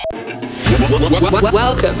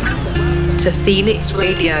Welcome to Phoenix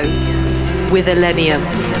Radio with Illenium.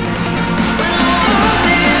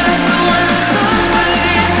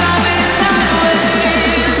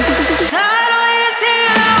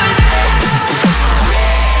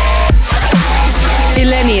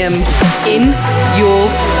 Illenium in your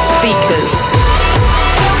speakers.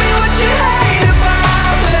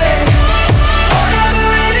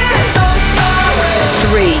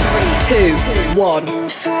 3, 2,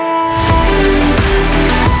 1.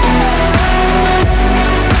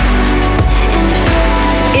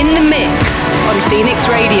 In the mix on Phoenix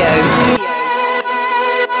Radio.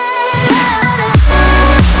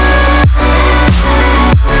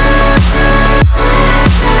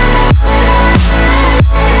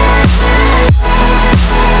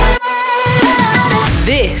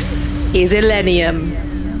 This is Illenium.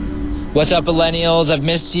 What's up, millennials? I've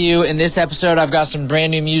missed you. In this episode, I've got some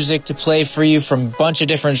brand new music to play for you from a bunch of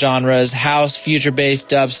different genres: house, future bass,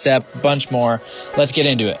 dubstep, a bunch more. Let's get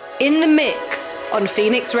into it. In the mix on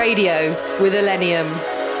Phoenix Radio with Illenium.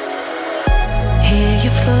 Hear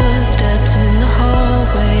your footsteps in the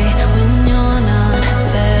hallway when you're not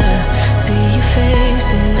there. See your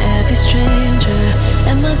face in every stranger.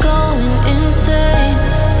 Am I going insane?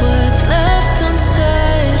 Words left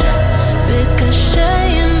unsaid,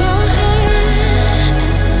 ricochet in my head,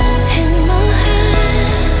 in my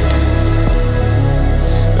head.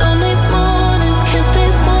 Lonely mornings can't stay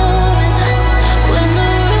warm when the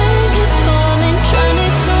rain keeps falling. Trying to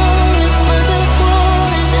ignore it, words are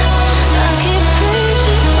warning. I keep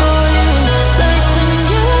reaching for you, like when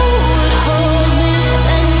you would hold me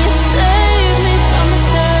and you saved me from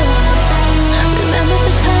myself. Remember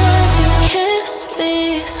the time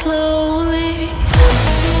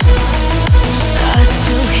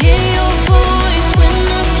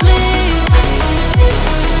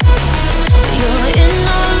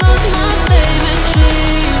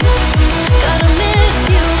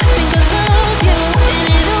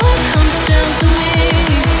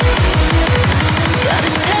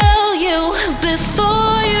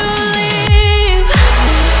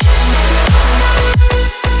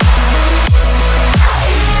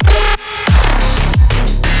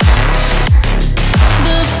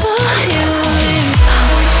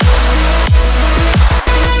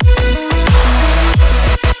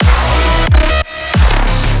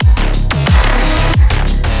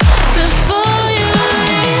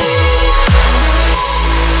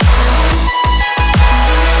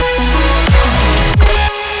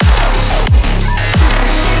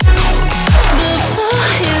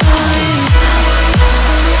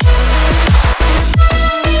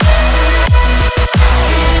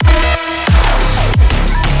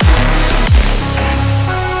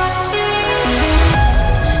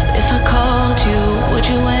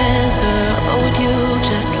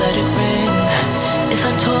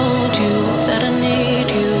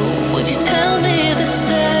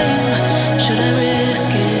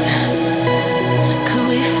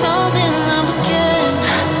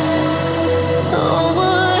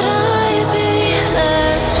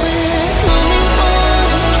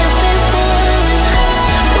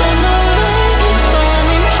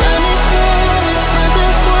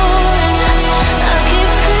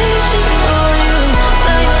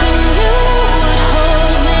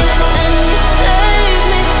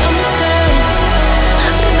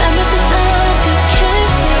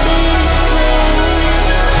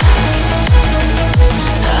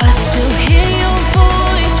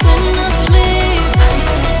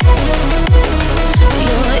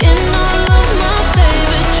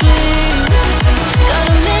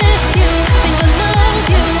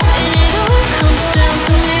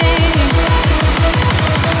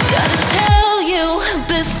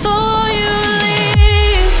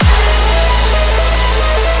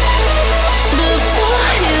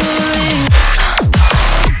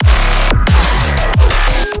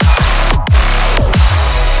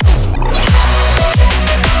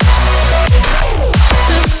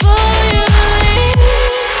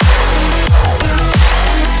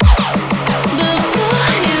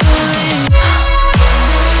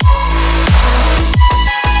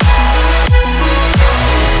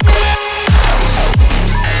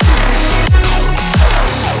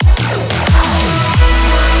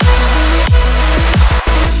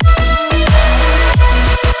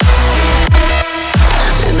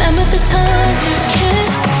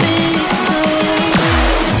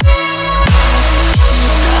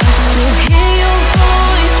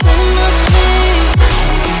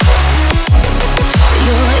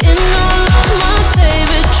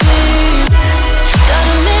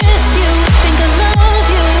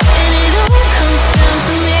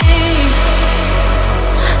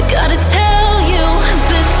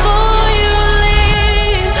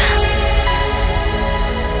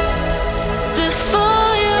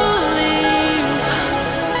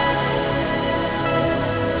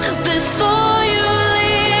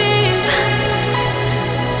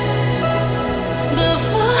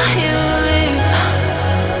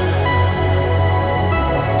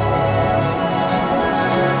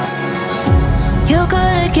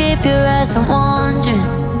lost, I'm wondering.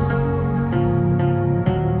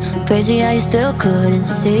 Crazy how you still couldn't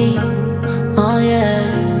see. Oh yeah.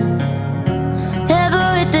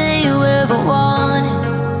 Everything you ever wanted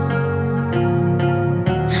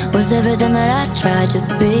was everything that I tried to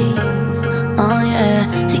be. Oh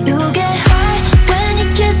yeah. Do you get high when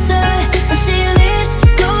you kiss her? When she leaves,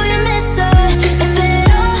 do you miss her? If it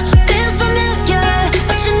all feels familiar,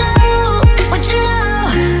 what you know, what you know?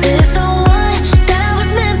 If the one that was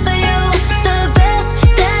meant for you, the best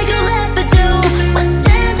that you'll ever do, was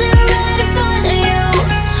standing right in front of you,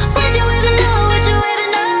 would you even know, would you even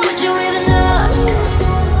know, would you even know?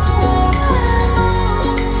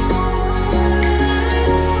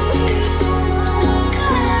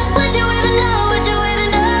 Would you even know, would you even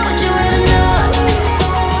know, would you even know?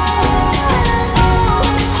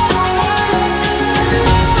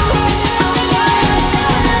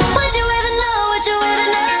 Would you even know, would you even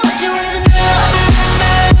know, would you even know? Would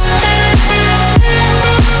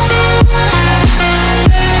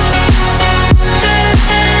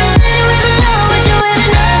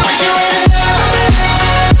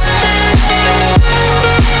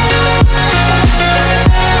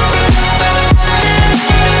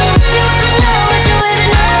you even know, would you even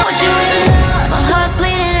know, would you even know? My heart's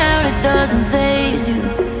bleeding out, it doesn't faze you.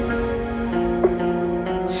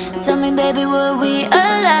 Tell me, baby, were we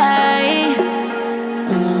alive?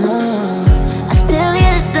 I still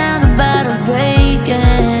hear the sound of bottles breaking,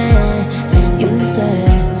 and you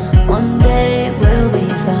said one day we'll be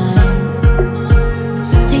fine.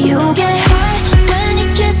 Do you get high when you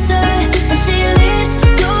kiss her? When she leaves,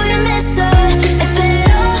 do you miss her? If it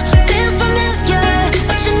all feels familiar,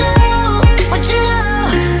 what you know, what you know?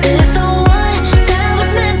 If the one that was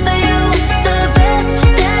meant for you, the best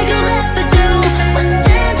that you'll ever do, was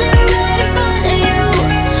standing right in front of you,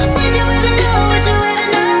 would you even know, would you even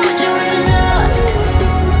know, would you even know? Would you even know?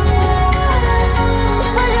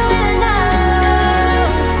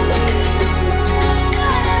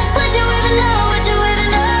 Would you even know, would you even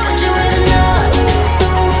know, would you even know? Would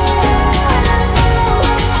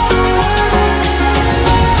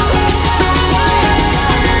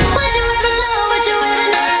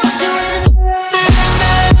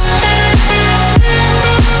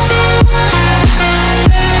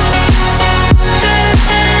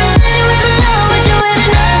you even know, would you even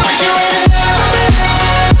know, would you even know?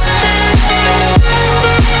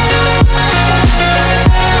 Would you even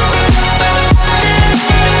know,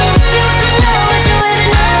 would you even know, would you even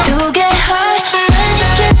know? You get high when you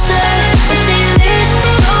kiss her. When she leaves,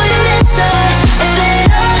 do you miss her? If it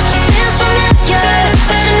all feels familiar,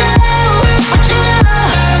 what you know, what you know?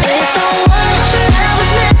 If the one that was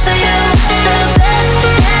meant for you, the best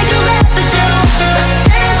that you'll ever do, was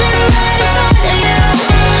standing right in front of you,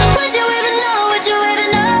 would you even know, would you even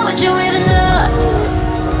know, would you even know?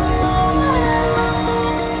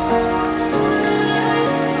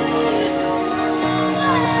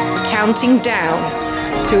 Counting down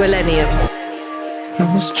to Millennium. It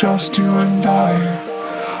was just you and I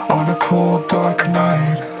on a cold, dark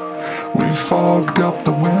night. We fogged up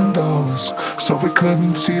the windows so we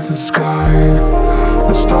couldn't see the sky.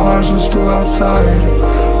 The stars were still outside,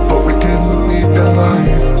 but we didn't need the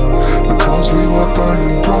light because we were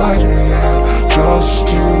burning brighter, yeah, just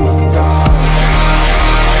you and I.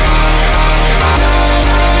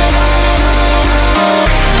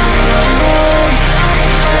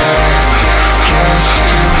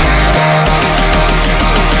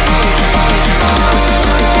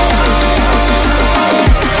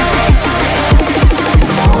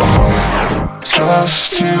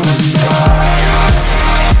 Just you and I.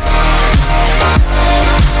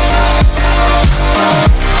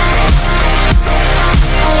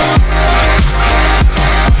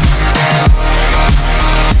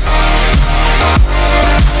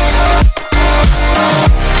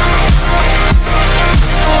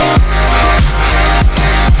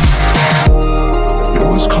 It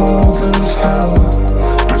was cold as hell,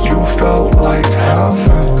 but you felt like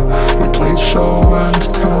heaven. We played show and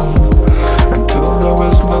tell until there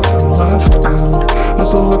was nothing left, and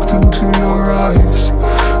as I looked into your eyes,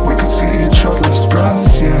 we could see each other's breath,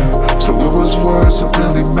 yeah. So it was words that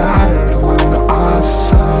really mattered when I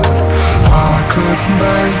said I could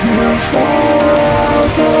make you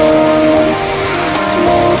forever,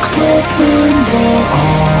 locked up in your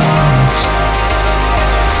arms.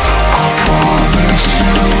 I promise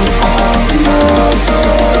you I'll never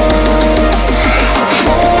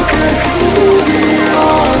forget who we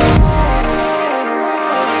are.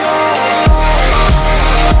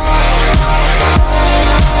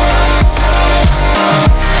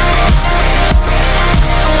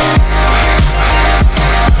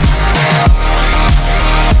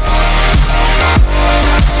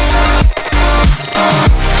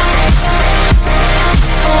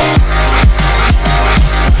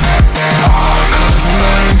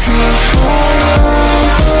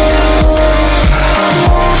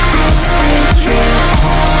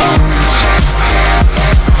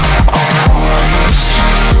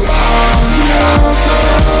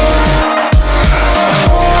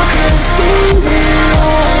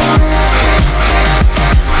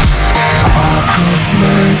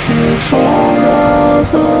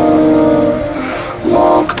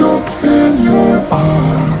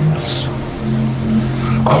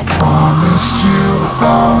 promise you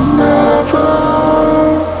I'll never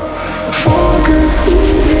forget who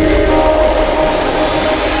we are.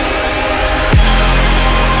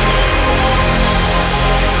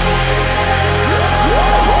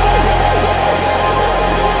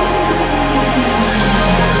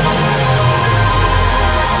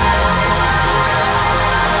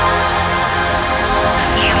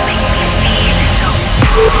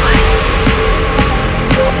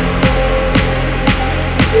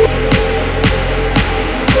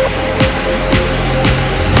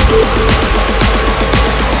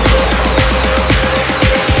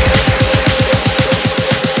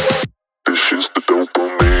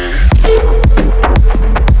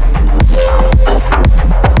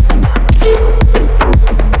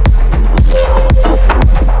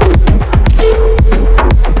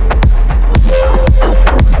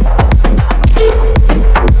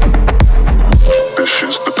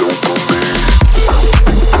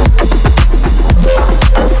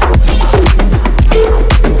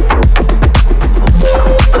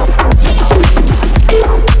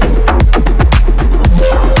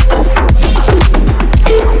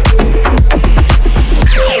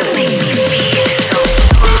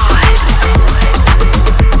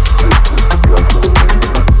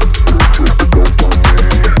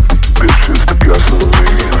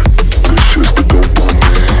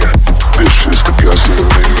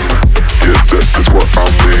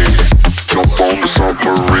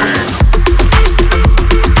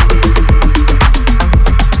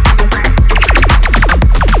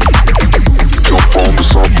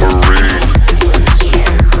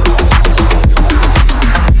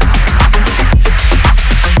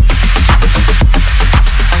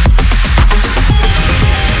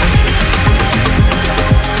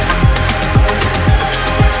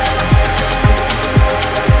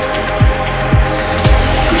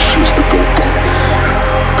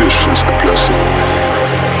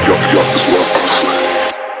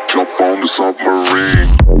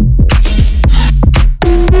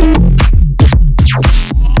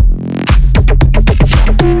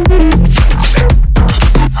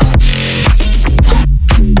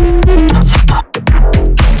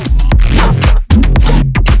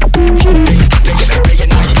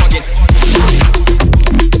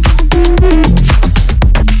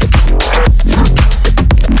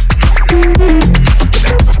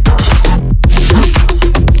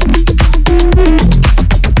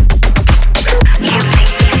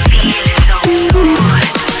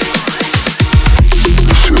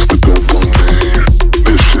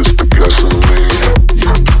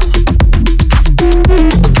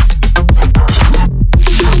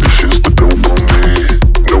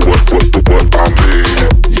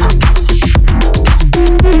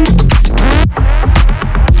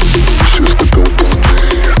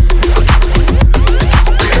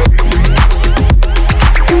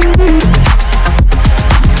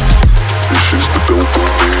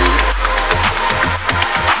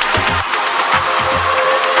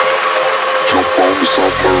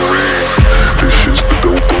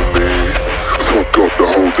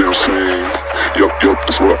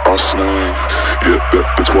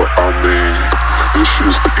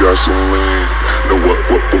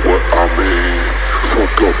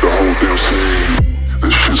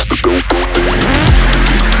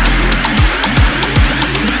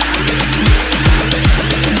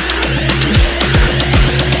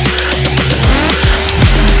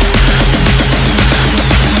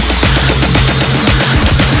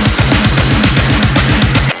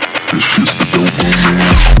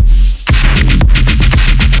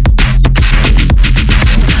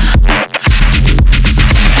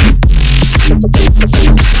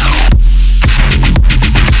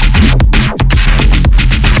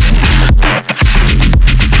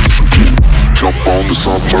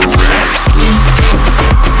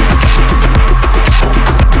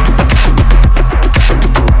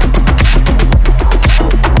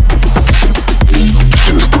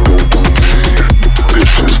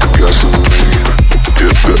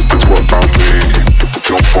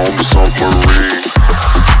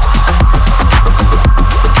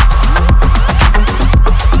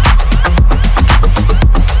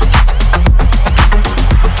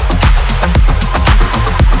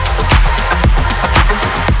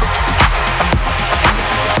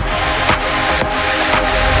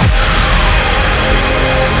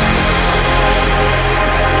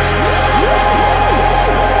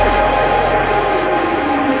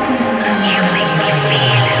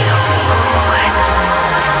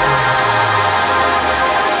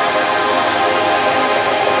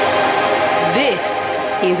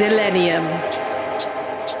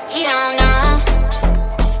 You don't know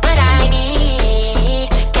what I need.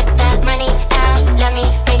 Get that money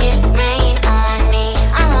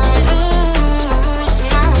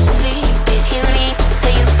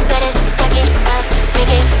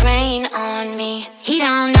on me. He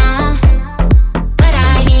don't know what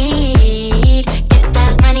I need. Get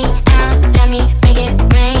that money out, let me make it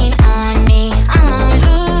rain on me. I won't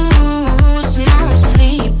lose no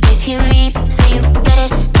sleep if you leave, so you better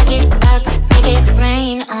stack it up, make it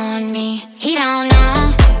rain on me. He don't know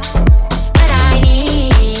what I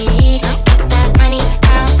need. Get that money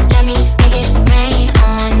out, let me make it rain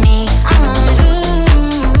on me. I won't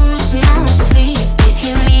lose no sleep if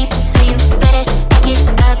you leave, so you better stack it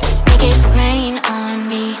up, make it rain on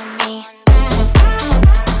me.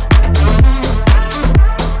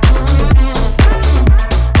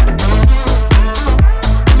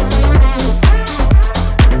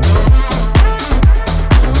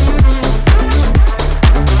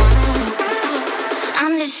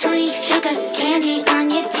 I'm the sweet sugar candy on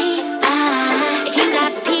your teeth. If you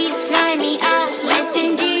got peace, fly me out West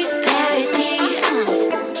Indies, parody.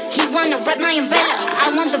 He wanna wet my umbrella,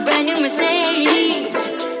 I want the brand new Mercedes.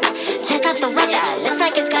 Check out the weather, looks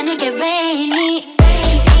like it's gonna get rainy.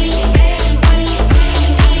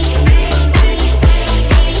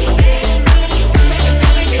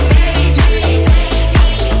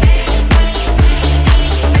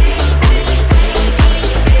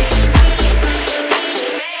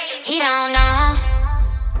 He don't know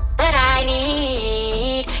what I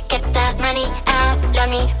need. Get that money out, let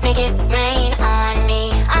me make it rain on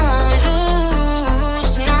me. I won't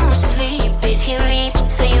lose no sleep if you leave,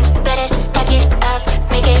 so you better stack it up,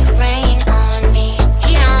 make it rain on me.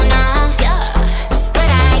 He don't know what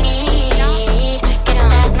I need. Get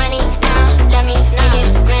that money out, let me make it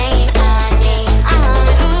rain on me. I won't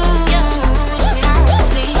lose no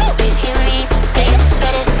sleep if you leave, so you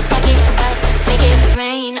better stack it up, make it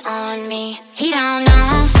rain on me. He don't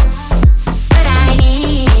know what I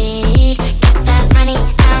need. Get that money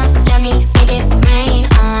out, let me make it rain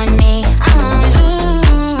on me. I won't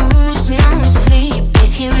lose no sleep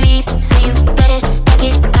if you leave, so you better stack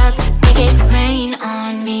it up, make it rain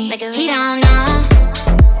on me. He don't know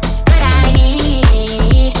what I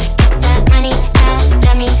need. Get that money out,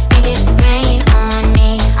 let me make it rain on me.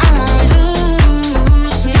 I won't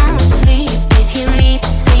lose no sleep if you leave,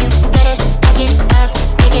 so you better stack it up,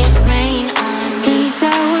 make it rain on me. Since I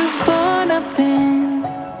was born, I've been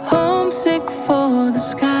homesick for the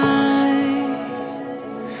sky.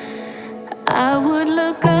 I would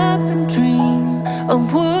look up and dream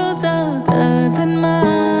of worlds other than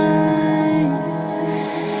mine.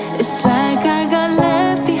 It's like I got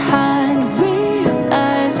left behind,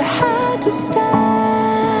 realized I had to stay.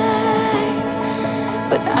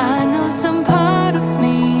 But I know some part of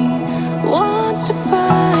me wants to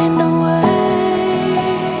find a way.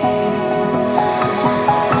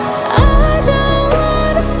 I don't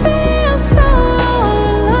wanna feel so all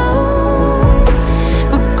alone,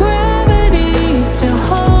 but gravity's still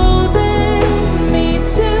holding me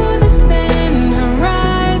to this thin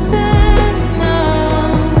horizon. No,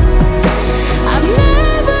 I've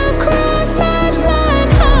never crossed that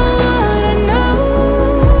line. How would I know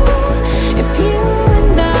if you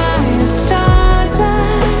and I are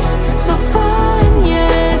stardust, so far and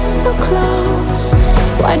yet so close?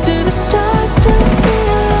 Why do the stars still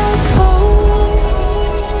feel like home?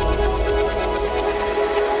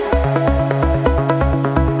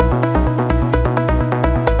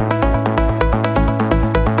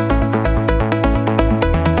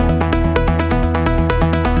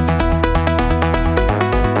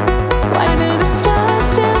 Why do the stars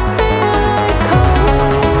still feel like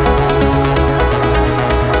home?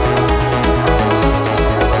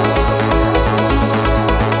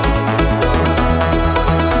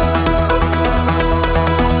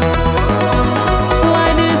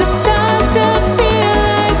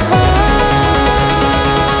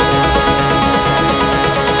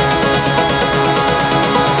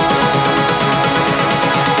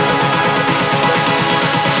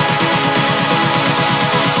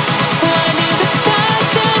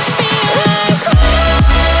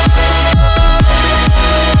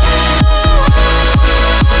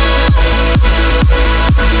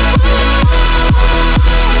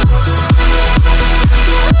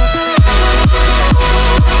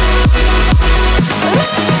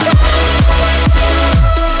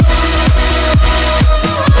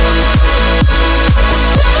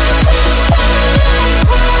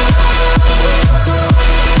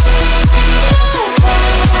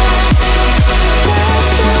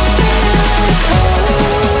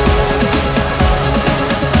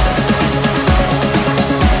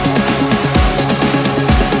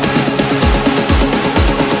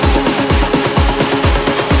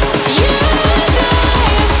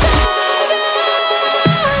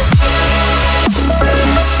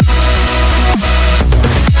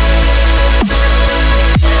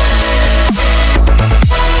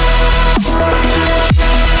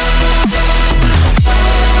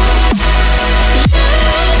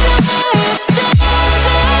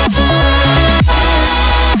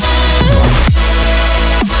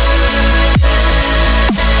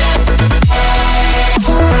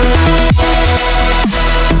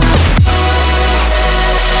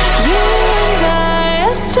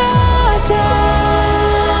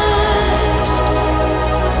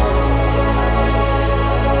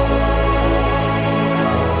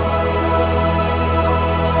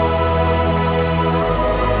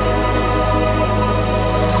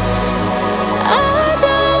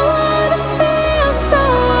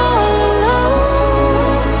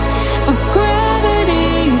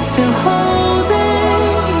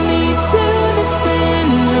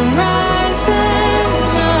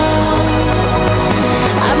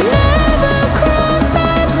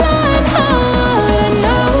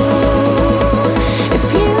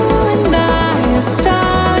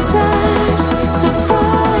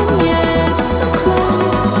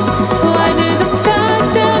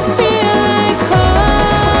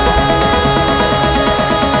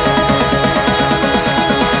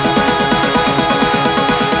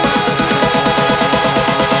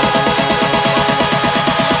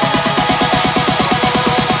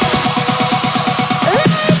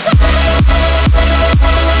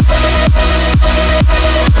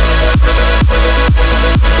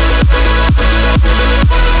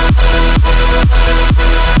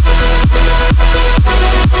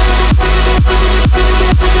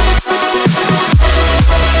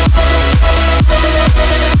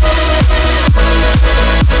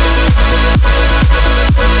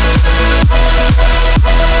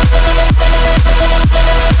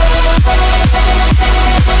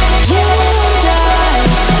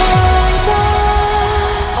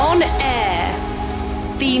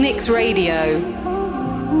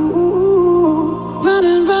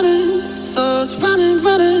 thoughts running,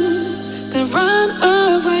 running, they run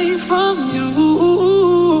away from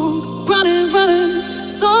you. Running, running,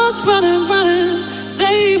 thoughts running, running,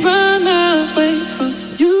 they run away from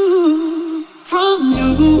you. From you,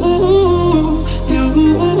 you, from you,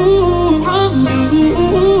 you, from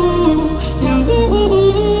you.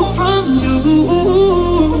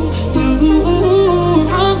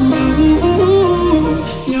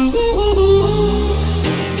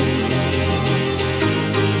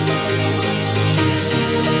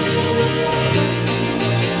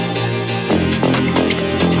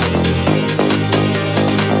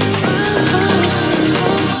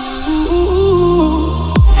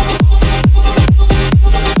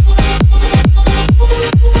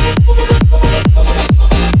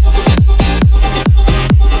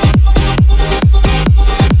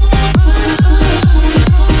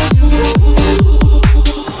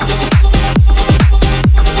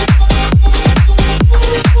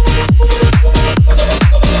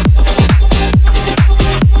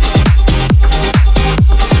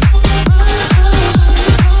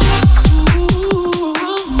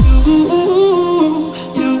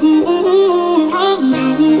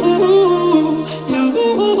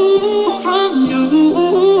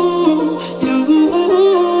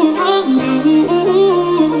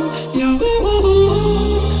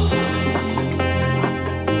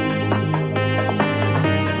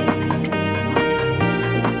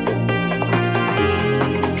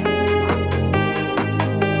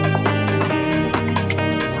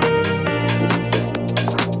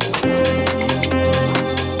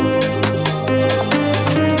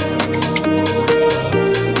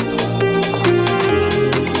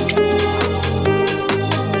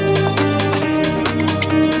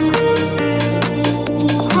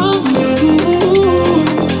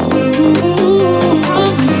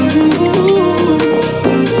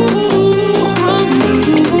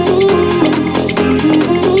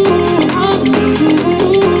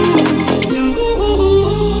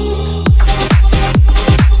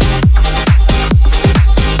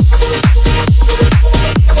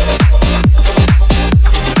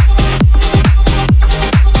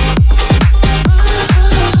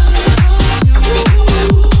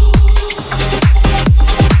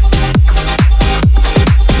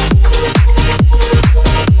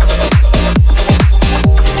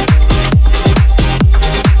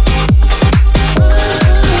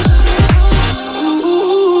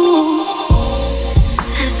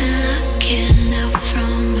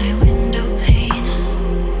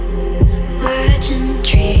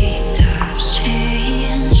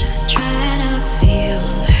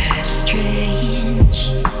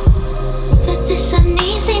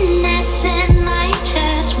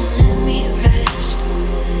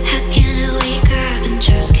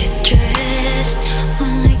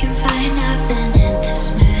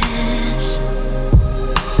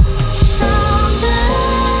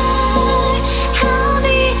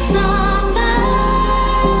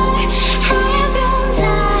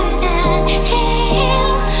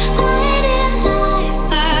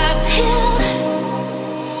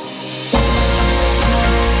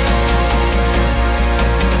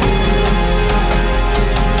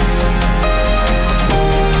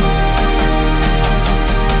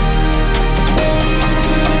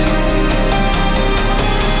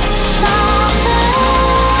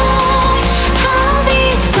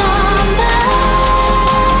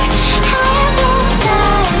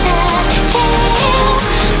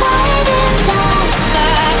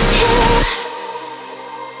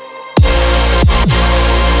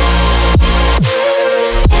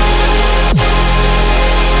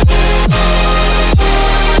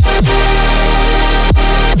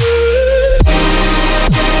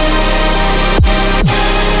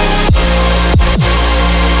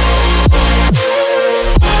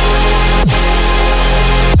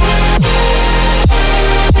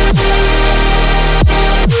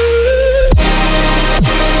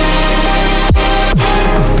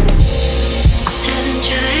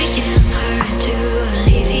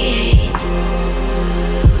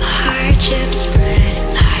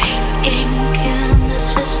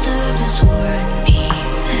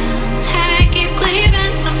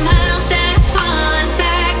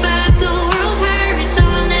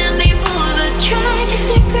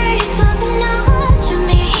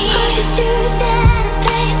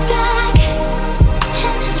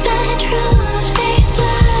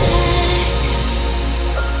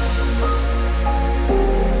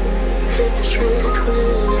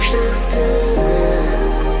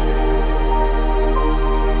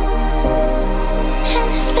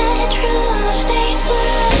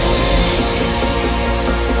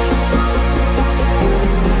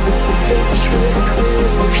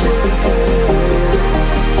 It's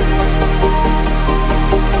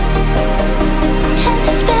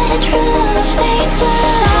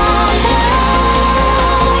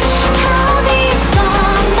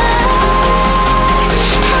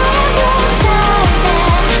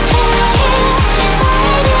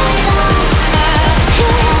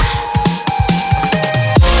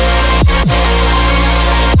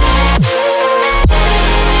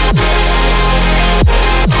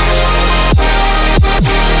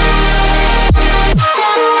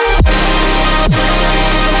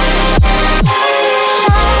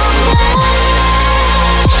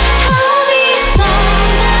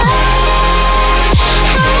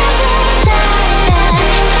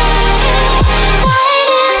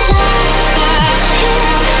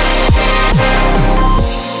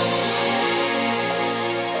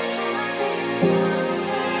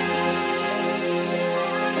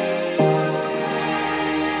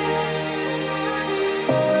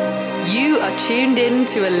are tuned in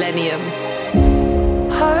to Illenium.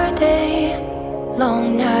 Hard day,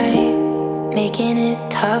 long night, making it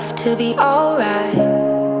tough to be alright.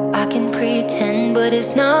 I can pretend, but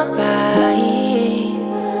it's not right.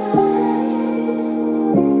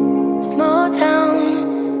 Small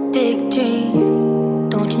town, big dream.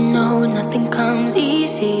 Don't you know nothing comes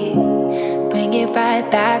easy? Bring it right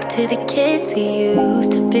back to the kids we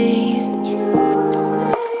used to be.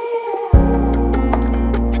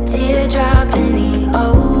 A teardrop in the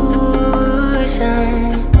ocean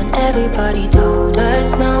when everybody told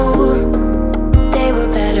us no. They were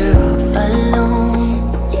better off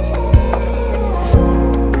alone.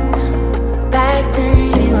 Back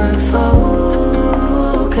then we were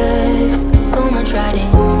focused, so much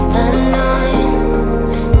riding on the line.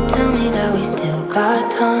 Tell me that we still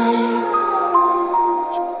got time.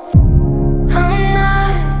 I'm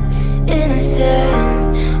not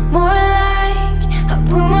innocent, more like a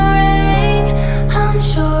boomerang. I'm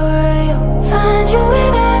sure you'll find your way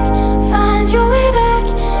back, find your way back,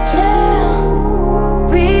 yeah.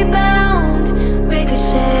 Rebound,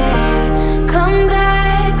 ricochet, come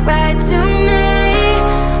back right to me.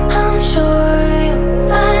 I'm sure you'll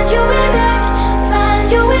find your way back, find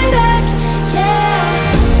your way back, yeah.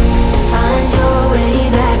 Find your way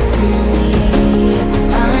back to me.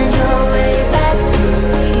 Find your way back to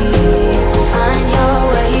me. Find your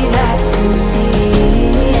way back to me.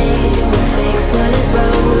 We'll fix what is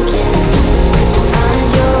broken. Find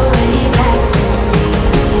your way back to me.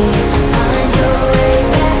 Find your way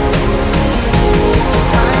back to me.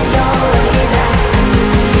 Find your way back to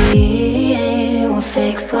me. We'll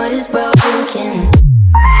fix what is broken.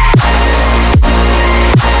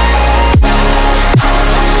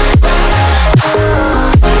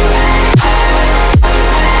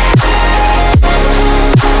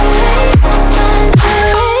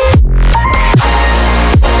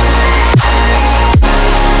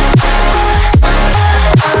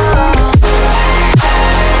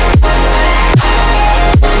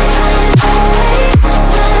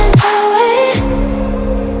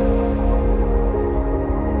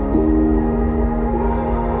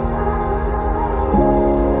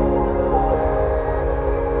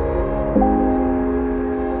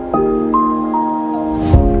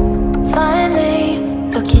 Finally,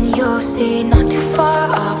 looking, you'll see not too far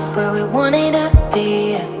off where we wanted to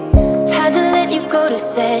be. Had to let you go to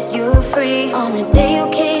set you free. On the day you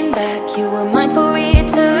came back, you were mine for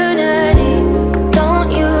eternity.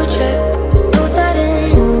 Don't you trip, no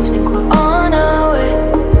sudden moves, think we're on our way.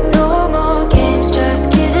 No more games, just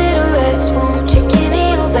give it a rest. Won't you give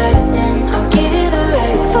me your best and I'll give you the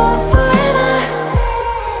rest for forever.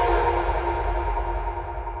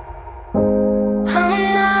 I'm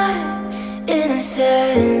not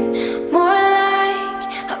innocent, more like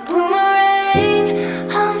a boomerang.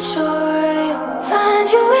 I'm sure you'll find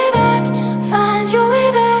your way back, find your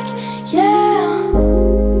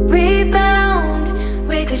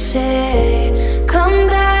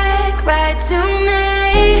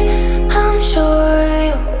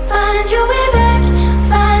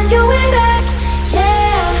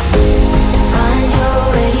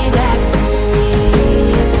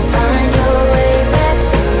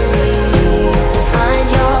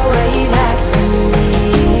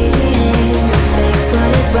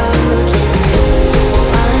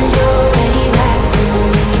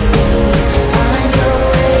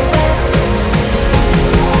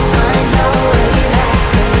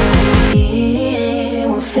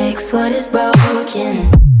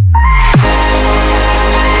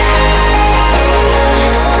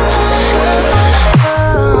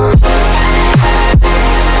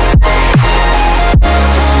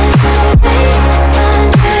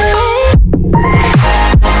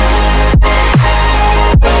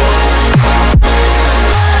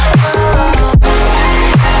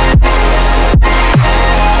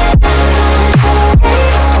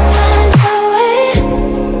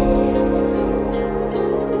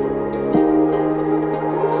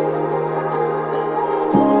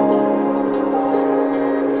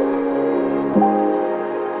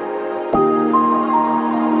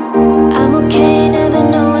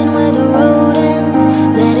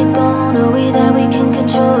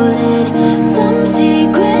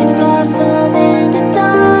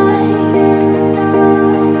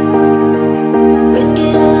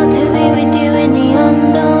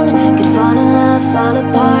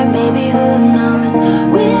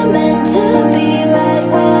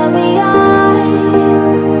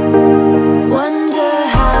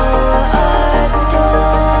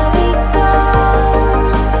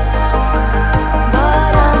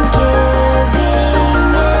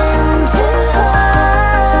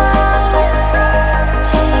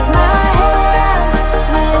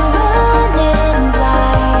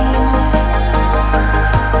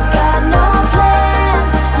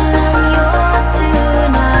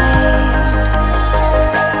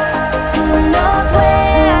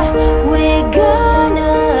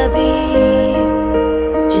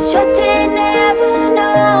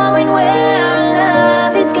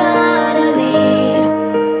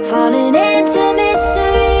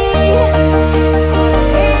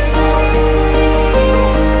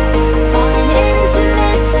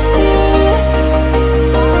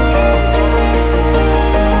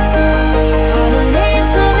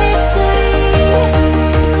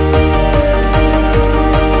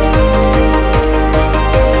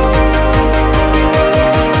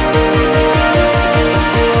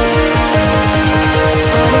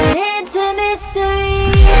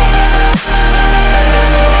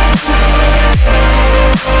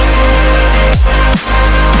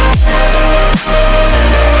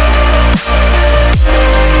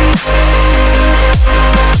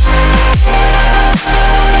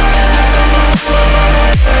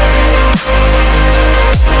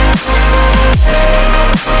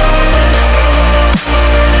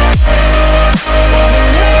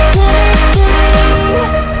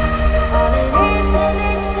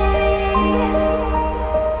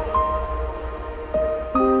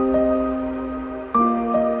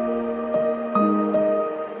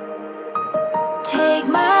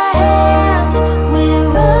hands, we're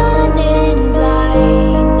running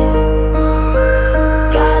blind.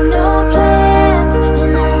 Got no plans,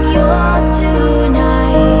 and I'm yours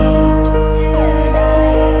tonight.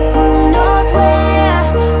 Who knows where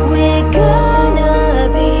we're gonna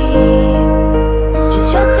be? Just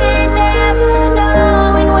trusting, never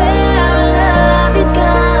knowing where our love is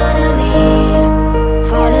gonna lead.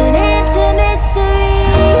 Falling into mystery.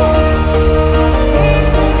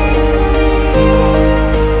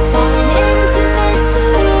 Falling into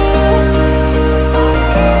mystery.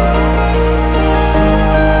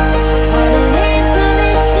 Falling into mystery. Falling into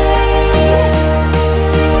mystery.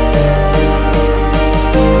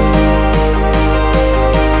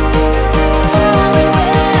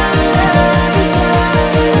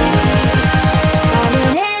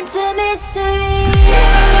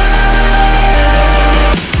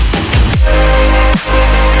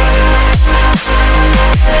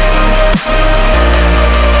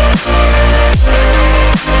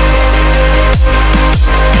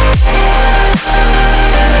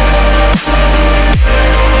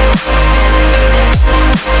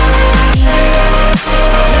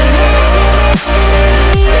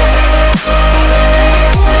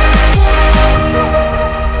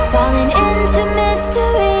 Falling into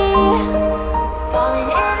mystery. Falling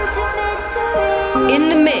into mystery. In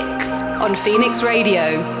the mix on Phoenix Radio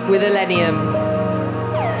with Elenium.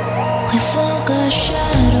 We forgot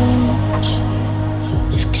shadows.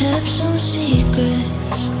 We've kept some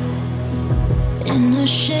secrets. In the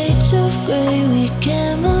shades of grey, we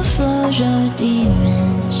camouflage our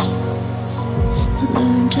demons.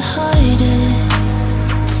 Learn to hide it,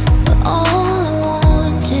 but all I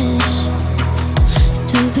want is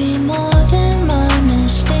to be more than my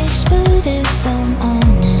mistakes. But if I'm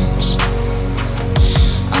honest,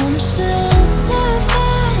 I'm still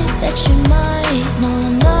terrified that you might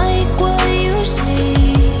not like what you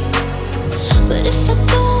see. But if I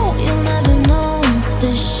don't, you'll never know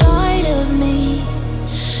this side of me.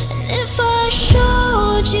 And if I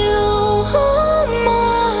showed you all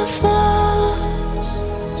my flaws,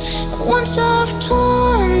 once I've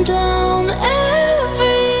torn down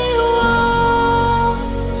every wall,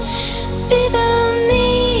 be the me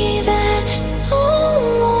that no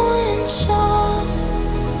one saw.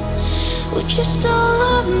 Would you still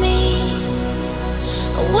love me?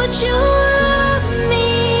 Or would you love me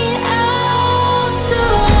after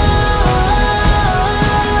all?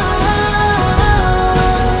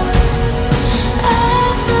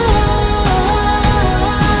 After all.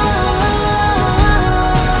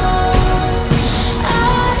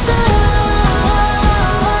 After all.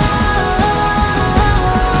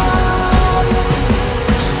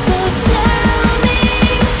 So tell me,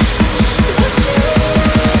 would you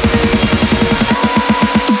love me after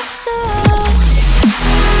all?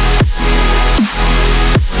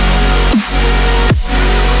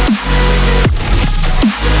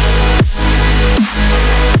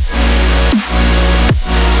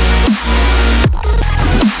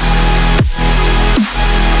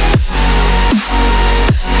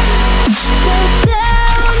 So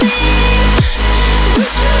tell me,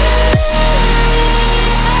 would you love me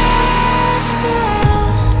after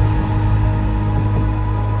all?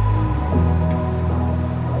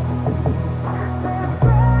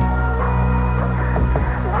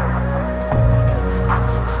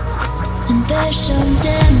 And there's some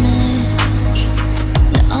damage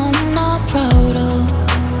that I'm not proud of,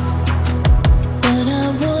 but I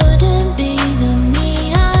wouldn't be the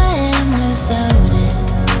me I am without it.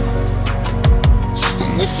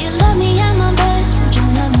 And if you love me at my best, would you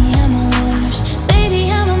love me at my worst? Baby,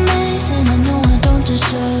 I'm a mess, and I know I don't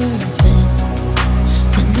deserve it,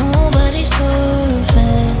 but nobody's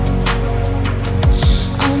perfect.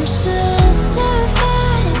 I'm still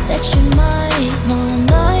terrified that you might not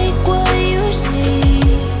like what you see.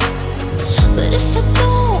 But if I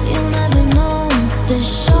don't, you'll never know this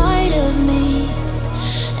side of me.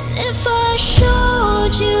 And if I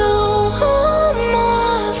showed you all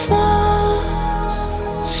my flaws,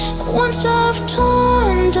 once I've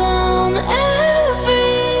torn down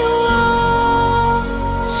every wall,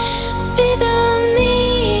 be the me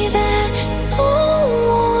that no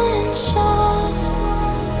one saw.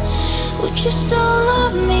 Would you still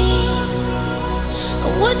love me?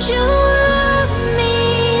 Or would you love me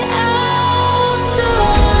after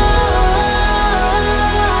all?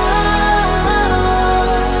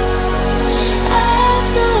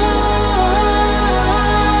 After all.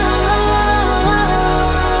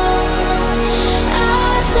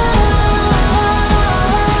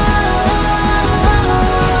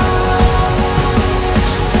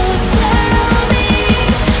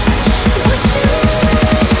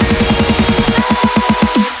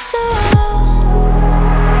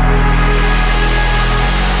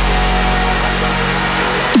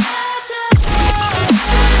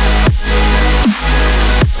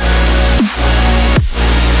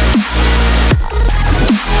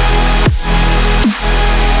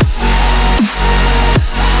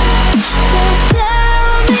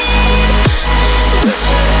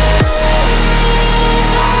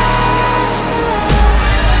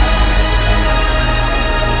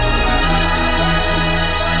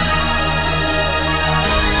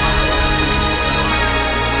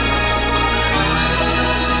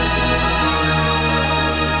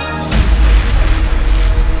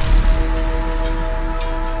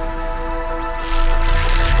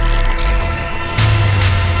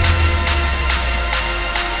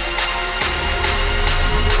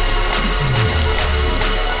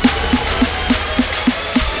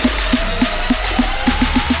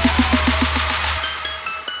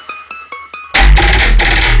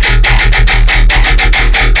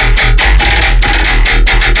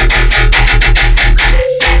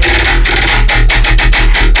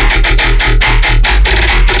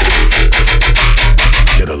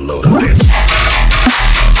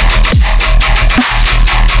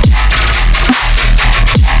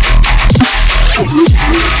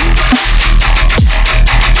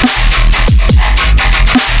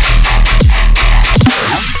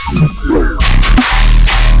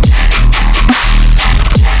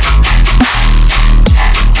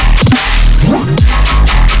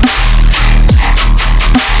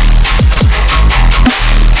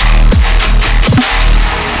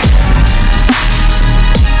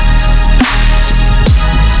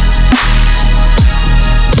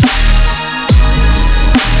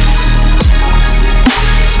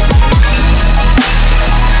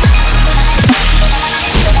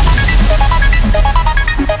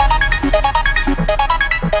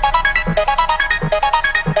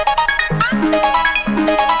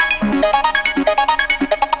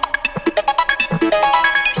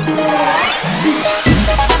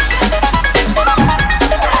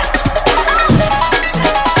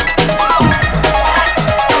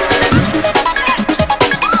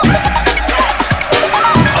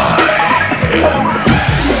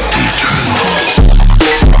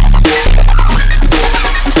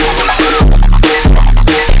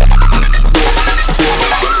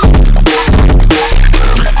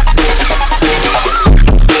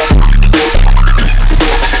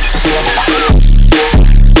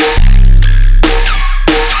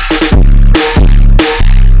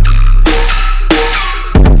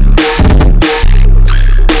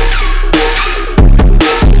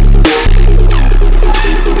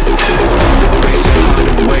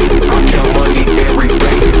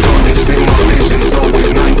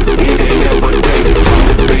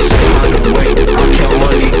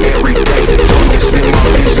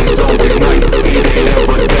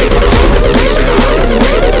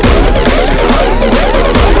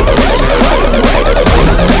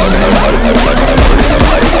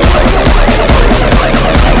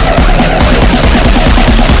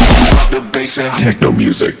 Techno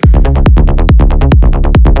music.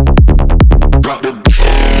 Drop the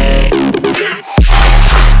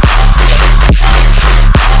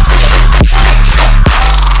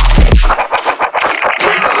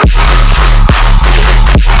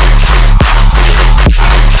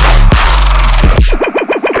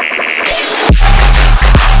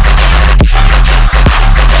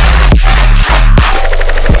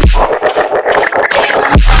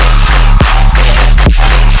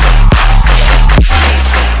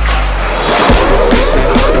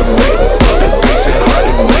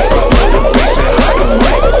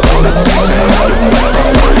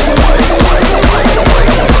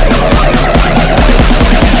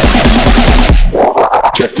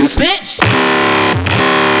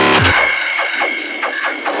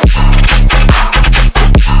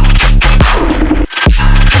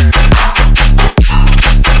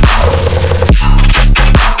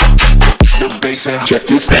check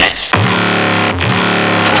this bitch.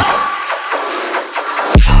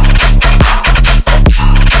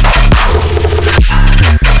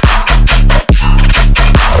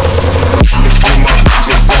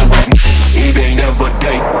 It ain't never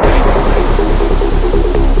day.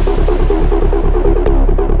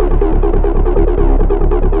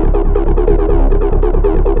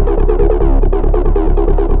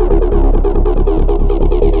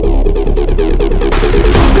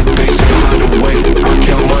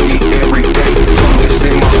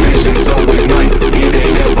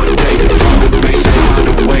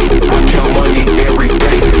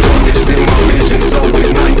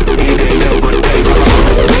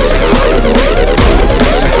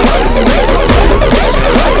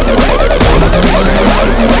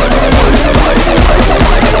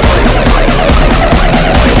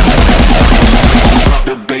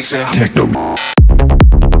 Techno.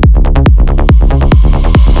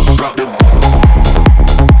 Drop the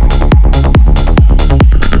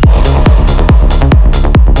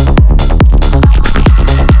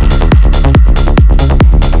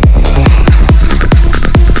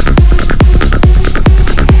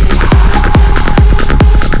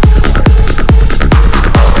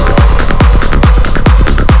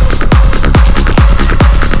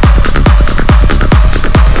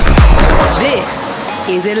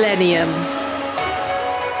is Illenium.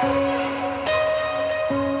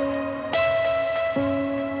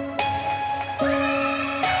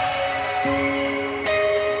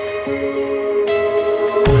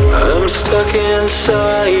 I'm stuck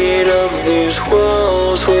inside of these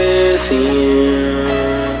walls within.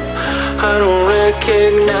 I don't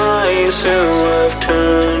recognize who I've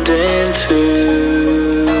turned into.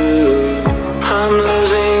 I'm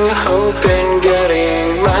losing hope and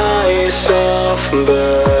getting myself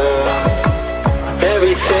back.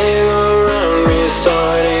 Everything around me is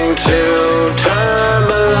starting to turn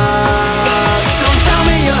black. Don't tell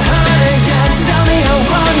me you're hurt again. Tell me how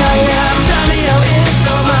wrong I am. Tell me how it's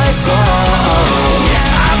all my fault.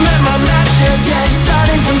 Yeah, I've met my match again,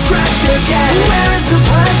 starting from scratch again. Where is the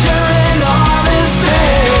pleasure in all this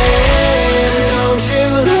pain? Don't you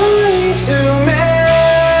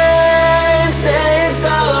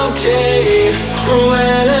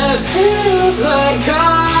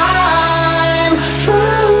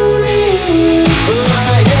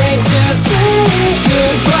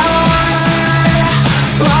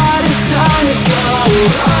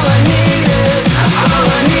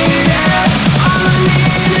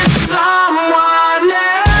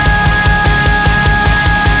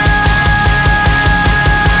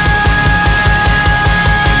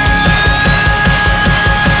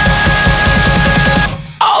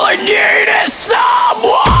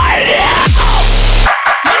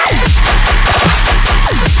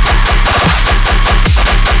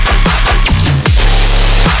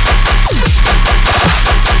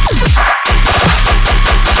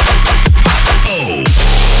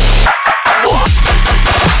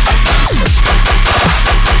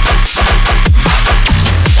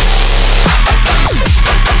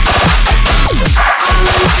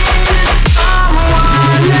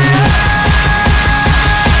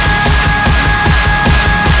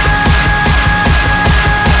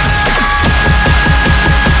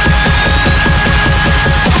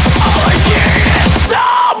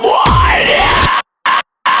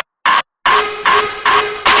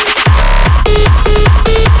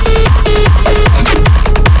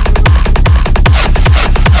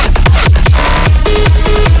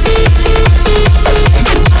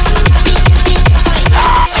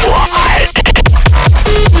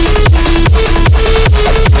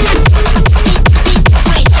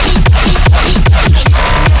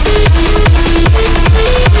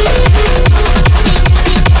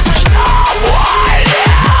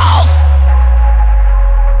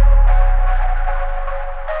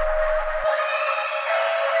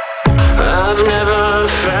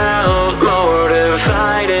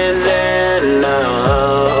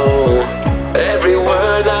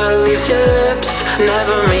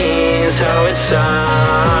never means how it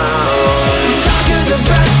sounds. You've conquered the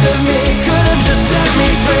best of me, could've just set me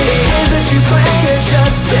free. Hands that you claim are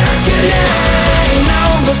just sickening. Now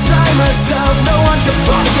I'm beside myself, no one to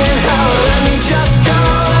fucking hell. Let me just go,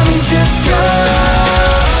 let me just go.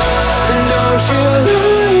 And don't you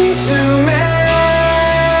lie to me,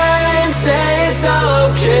 say it's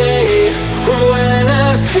okay when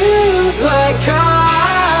it feels like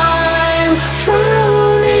I'm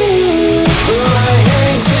drowning. I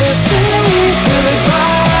hate to say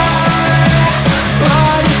goodbye,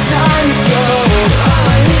 but it's time to go.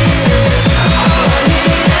 All I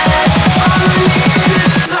need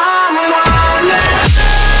is someone else.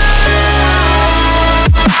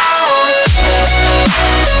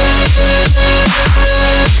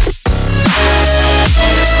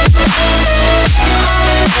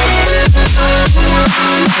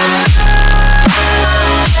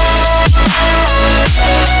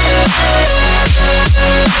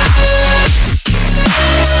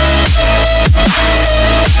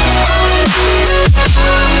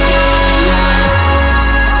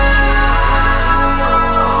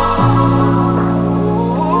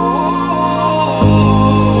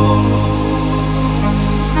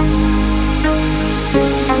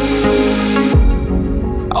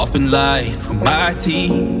 I've been lying through my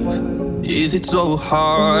teeth. Is it so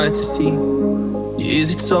hard to see?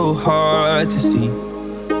 Is it so hard to see?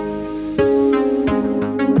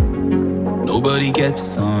 Nobody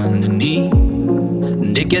gets underneath,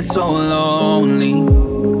 and it gets so lonely.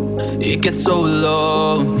 It gets so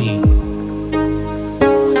lonely.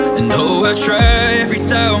 And oh, I try every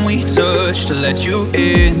time we touch to let you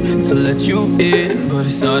in, to let you in, but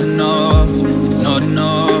it's not enough. It's not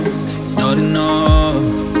enough. It's not enough.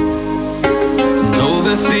 And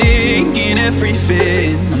overthinking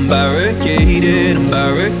everything, I'm barricaded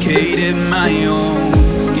my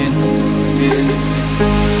own skin.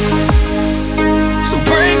 So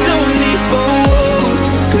break down these walls,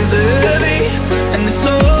 'cause they're heavy and the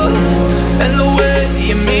toll and the way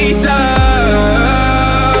you me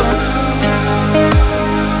down.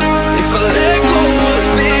 If I let go of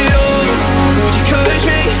feel, would you catch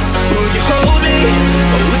me? Would you hold me?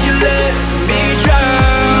 Or would you let me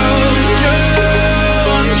drown?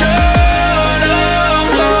 Drown, drown, I'm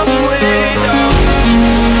halfway down.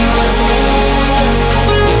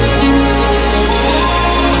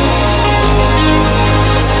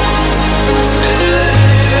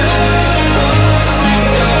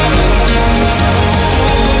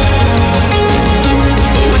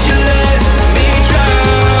 Or would you let me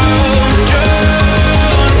drown?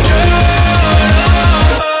 Drown, drown, I'm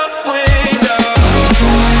halfway down.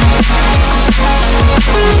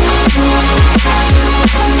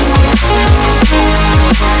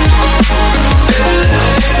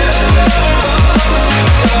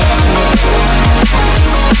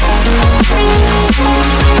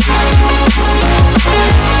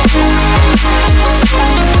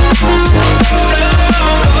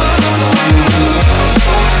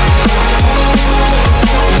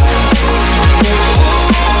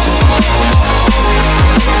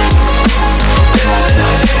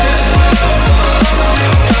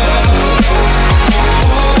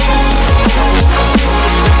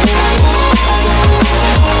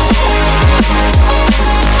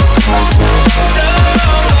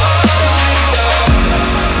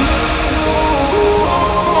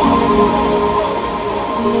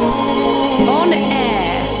 On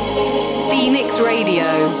air, Phoenix Radio.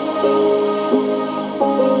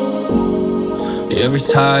 Every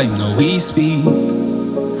time that we speak,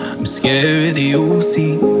 I'm scared that you'll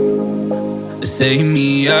see the same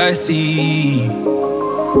me I see.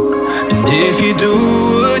 And if you do,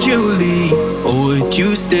 would you leave or would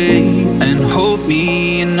you stay and hold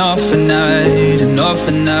me enough a night, enough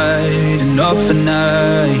a night, enough a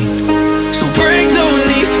night? So break down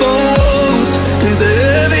these walls, 'cause they're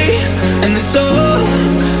heavy and the toll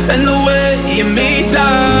and the way you me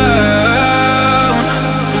down.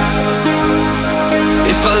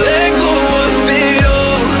 If I let go of feel,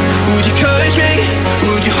 would you catch me?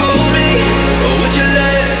 Would you hold me? Or would you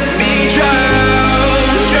let me drown?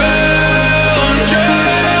 Drown,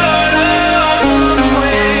 drown, I'm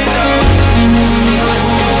halfway down.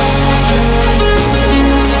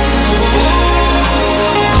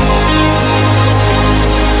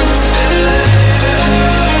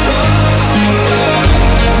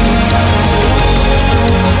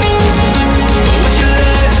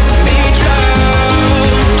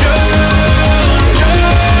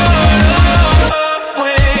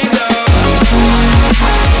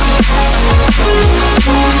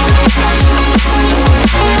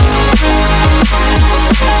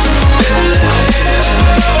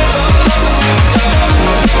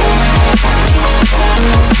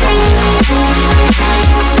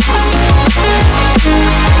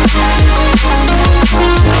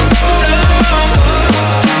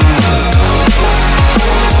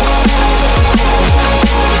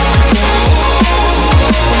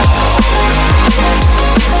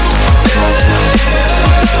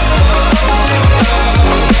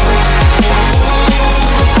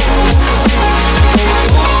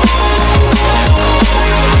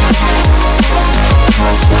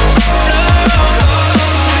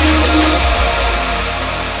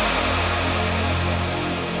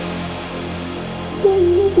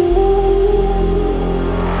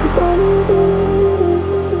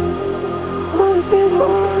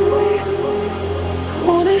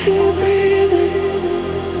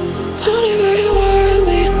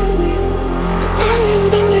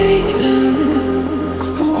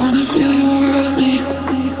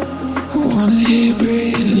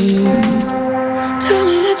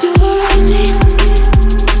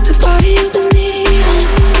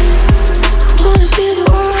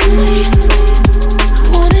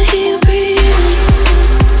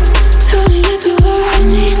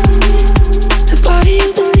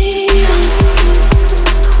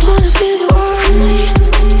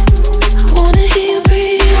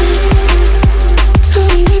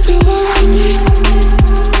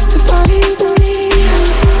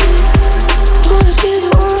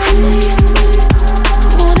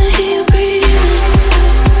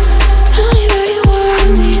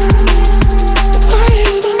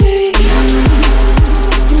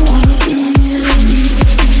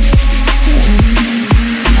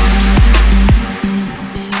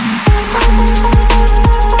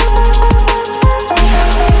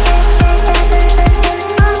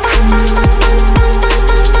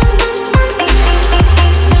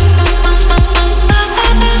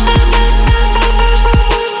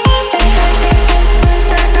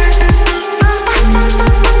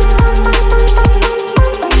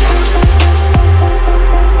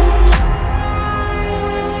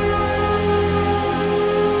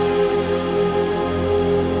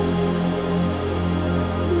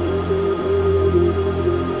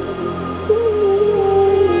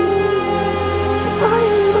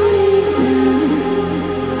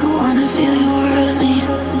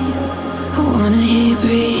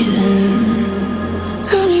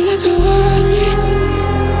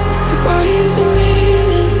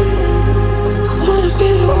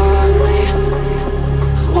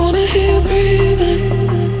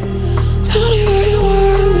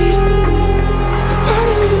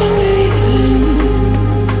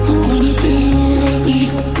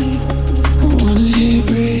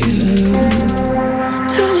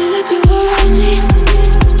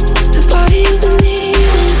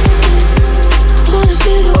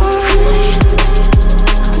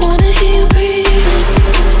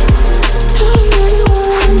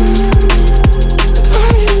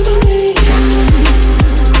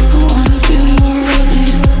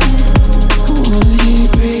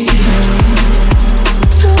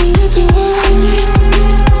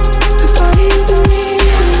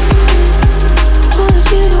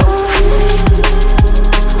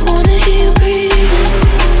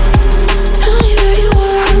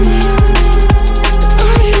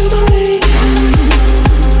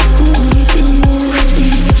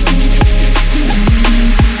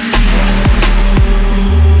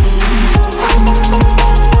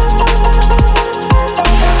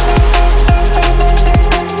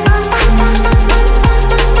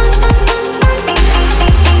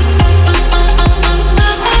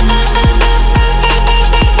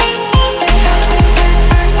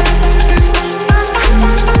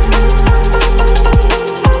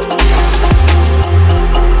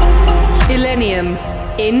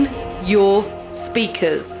 your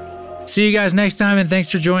speakers. See you guys next time, and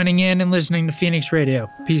thanks for joining in and listening to Phoenix Radio.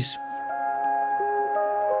 Peace.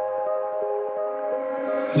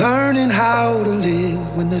 Learning how to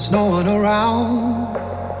live when there's no one around.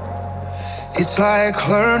 It's like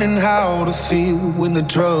learning how to feel when the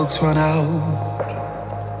drugs run out.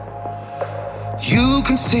 You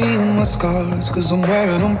can see my scars 'cause I'm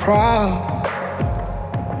wearing them proud.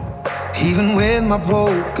 Even with my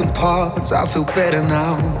broken parts, I feel better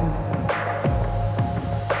now.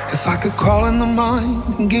 If I could crawl in the mind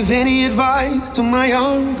and give any advice to my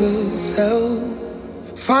younger self,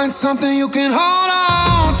 find something you can hold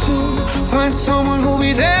on to. Find someone who'll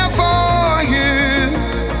be there for you.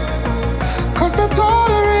 'Cause that's all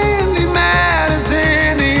that really matters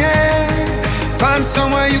in the end. Find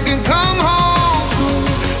somewhere you can